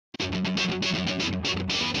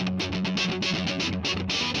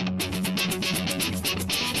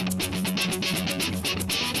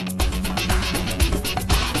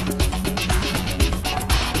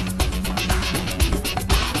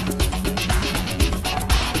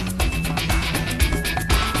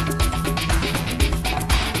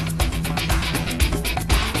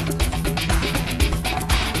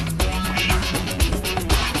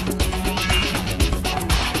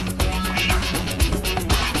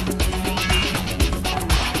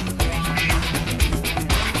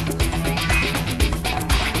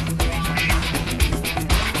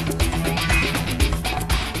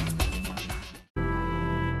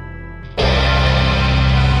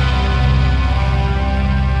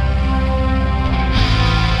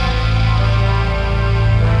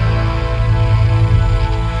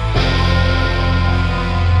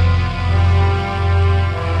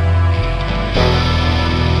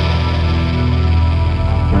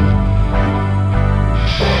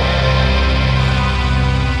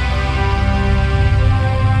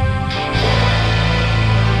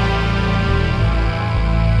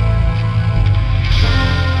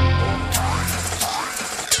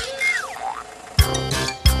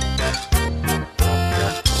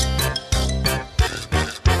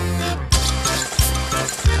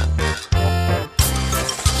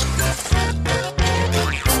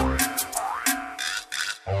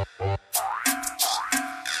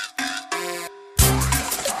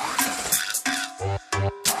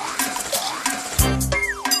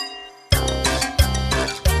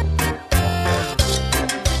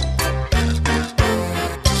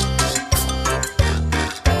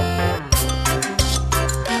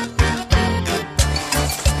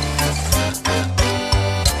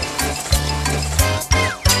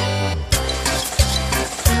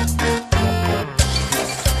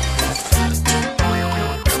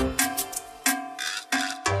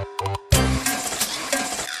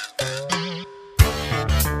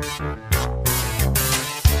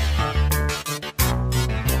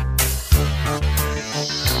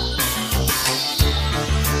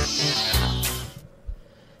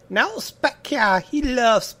Now, Spec Cow, he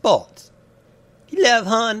loves sports. He loves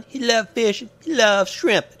hunting, he loves fishing, he loves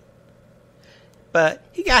shrimping. But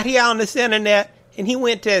he got here on this internet and he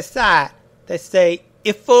went to a site that say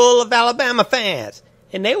it's full of Alabama fans.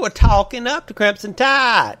 And they were talking up the Crimson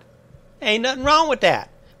Tide. Ain't nothing wrong with that.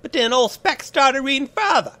 But then old Spec started reading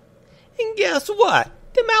further. And guess what?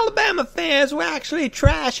 Them Alabama fans were actually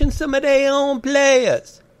trashing some of their own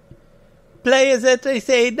players. Players that they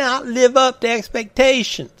say not live up to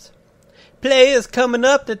expectations. Players coming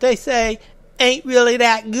up that they say ain't really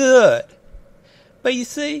that good. But you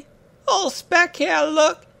see, old Spec here,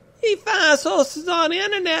 look, he finds sources on the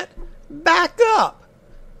internet back up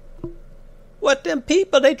what them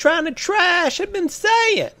people they trying to trash have been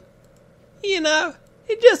saying. You know,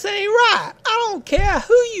 it just ain't right. I don't care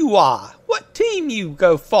who you are, what team you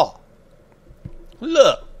go for.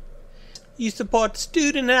 Look, you support the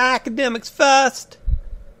student and academics first,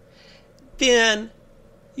 then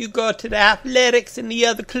you go to the athletics and the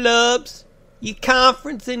other clubs, your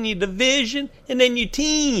conference and your division, and then your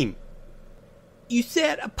team. You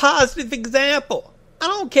set a positive example. I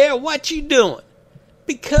don't care what you're doing,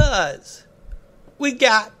 because we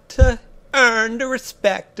got to earn the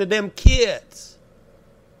respect of them kids.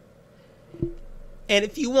 And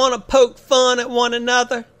if you want to poke fun at one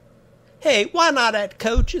another, hey, why not at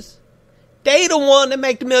coaches? They the one that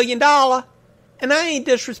make the $1 million, and I ain't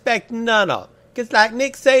disrespecting none of them. Because like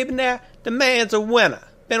Nick Saban there, the man's a winner.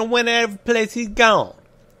 Been a winner every place he's gone.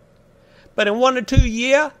 But in 1 or 2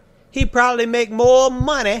 years, he probably make more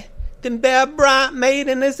money than Bear Bryant made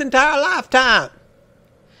in his entire lifetime.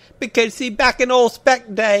 Because, see, back in old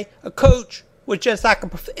Spec day, a coach was just like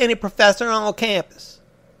any professor on campus.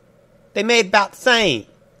 They made about the same.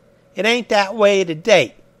 It ain't that way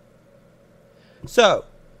today. So,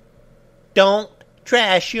 don't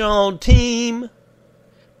trash your own team.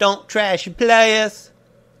 Don't trash your players.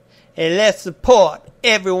 And let's support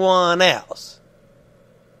everyone else.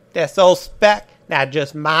 That's old Spec. Now,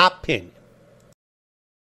 just my opinion.